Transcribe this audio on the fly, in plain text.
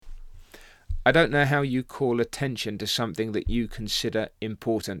I don't know how you call attention to something that you consider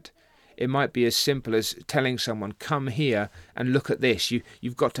important. It might be as simple as telling someone, come here and look at this.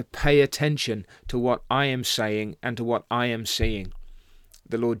 You've got to pay attention to what I am saying and to what I am seeing.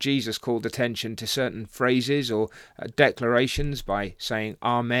 The Lord Jesus called attention to certain phrases or declarations by saying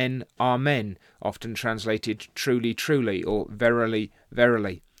Amen, Amen, often translated truly, truly, or verily,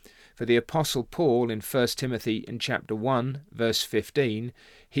 verily. For the Apostle Paul in 1 Timothy in chapter 1, verse 15,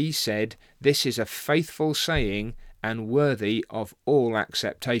 he said, this is a faithful saying and worthy of all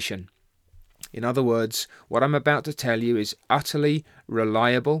acceptation. In other words, what I'm about to tell you is utterly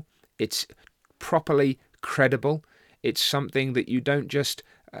reliable, it's properly credible, it's something that you don't just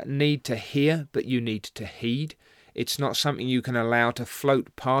need to hear, but you need to heed. It's not something you can allow to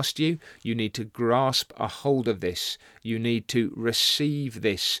float past you. You need to grasp a hold of this. You need to receive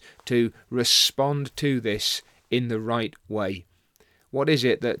this, to respond to this in the right way. What is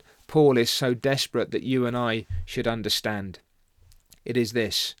it that Paul is so desperate that you and I should understand? It is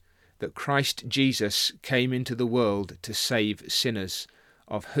this, that Christ Jesus came into the world to save sinners,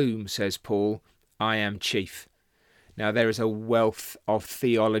 of whom, says Paul, I am chief. Now there is a wealth of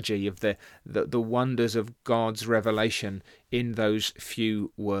theology of the wonders of God's revelation in those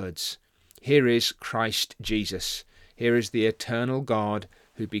few words. Here is Christ Jesus. Here is the eternal God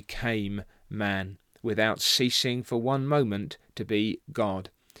who became man, without ceasing for one moment to be God.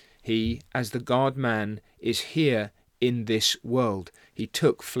 He, as the God-man, is here in this world. He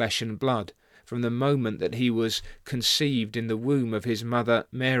took flesh and blood. From the moment that he was conceived in the womb of his mother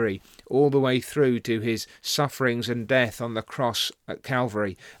Mary, all the way through to his sufferings and death on the cross at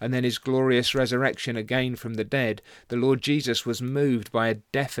Calvary, and then his glorious resurrection again from the dead, the Lord Jesus was moved by a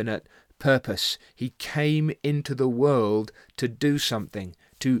definite purpose. He came into the world to do something,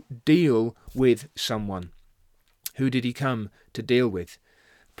 to deal with someone. Who did he come to deal with?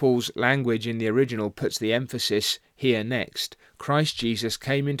 Paul's language in the original puts the emphasis here next. Christ Jesus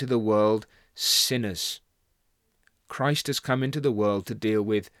came into the world sinners. Christ has come into the world to deal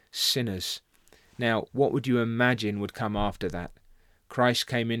with sinners. Now, what would you imagine would come after that? Christ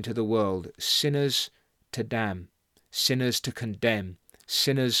came into the world sinners to damn, sinners to condemn,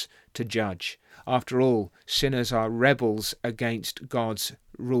 sinners to judge. After all, sinners are rebels against God's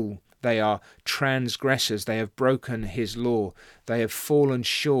rule. They are transgressors. They have broken his law. They have fallen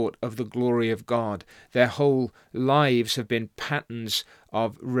short of the glory of God. Their whole lives have been patterns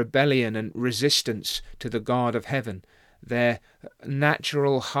of rebellion and resistance to the God of heaven. Their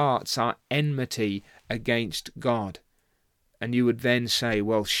natural hearts are enmity against God. And you would then say,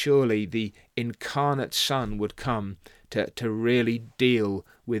 well, surely the incarnate Son would come to really deal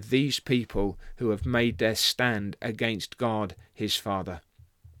with these people who have made their stand against God, his Father.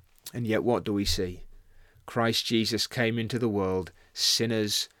 And yet what do we see? Christ Jesus came into the world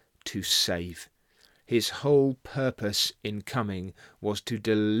sinners to save. His whole purpose in coming was to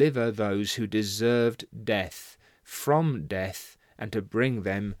deliver those who deserved death from death and to bring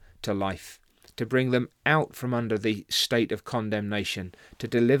them to life, to bring them out from under the state of condemnation, to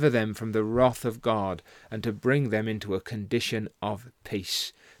deliver them from the wrath of God and to bring them into a condition of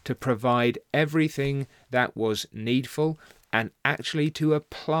peace, to provide everything that was needful and actually to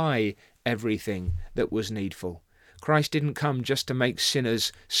apply everything that was needful. Christ didn't come just to make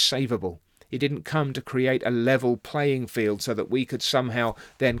sinners savable. He didn't come to create a level playing field so that we could somehow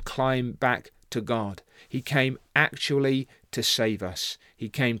then climb back to God. He came actually to save us. He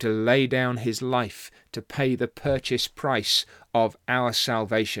came to lay down his life to pay the purchase price of our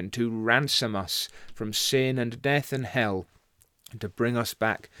salvation, to ransom us from sin and death and hell, and to bring us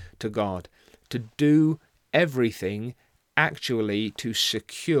back to God, to do everything actually to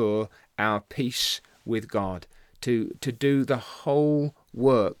secure our peace with God, to do the whole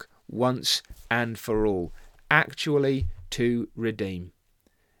work once and for all, actually to redeem.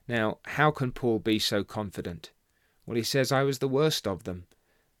 Now, how can Paul be so confident? Well, he says, I was the worst of them.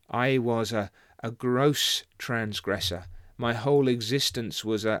 I was a gross transgressor. My whole existence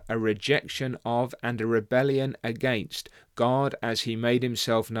was a rejection of and a rebellion against God as he made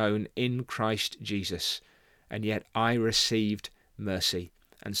himself known in Christ Jesus. And yet I received mercy.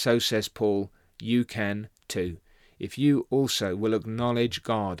 And so says Paul, you can too. If you also will acknowledge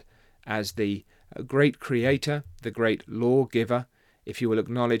God as the great creator, the great lawgiver, if you will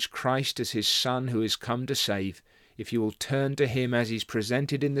acknowledge Christ as his Son who has come to save, if you will turn to him as he's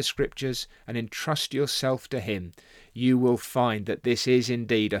presented in the Scriptures and entrust yourself to him, you will find that this is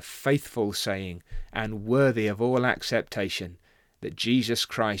indeed a faithful saying and worthy of all acceptation, that Jesus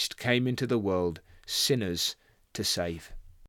Christ came into the world sinners to save.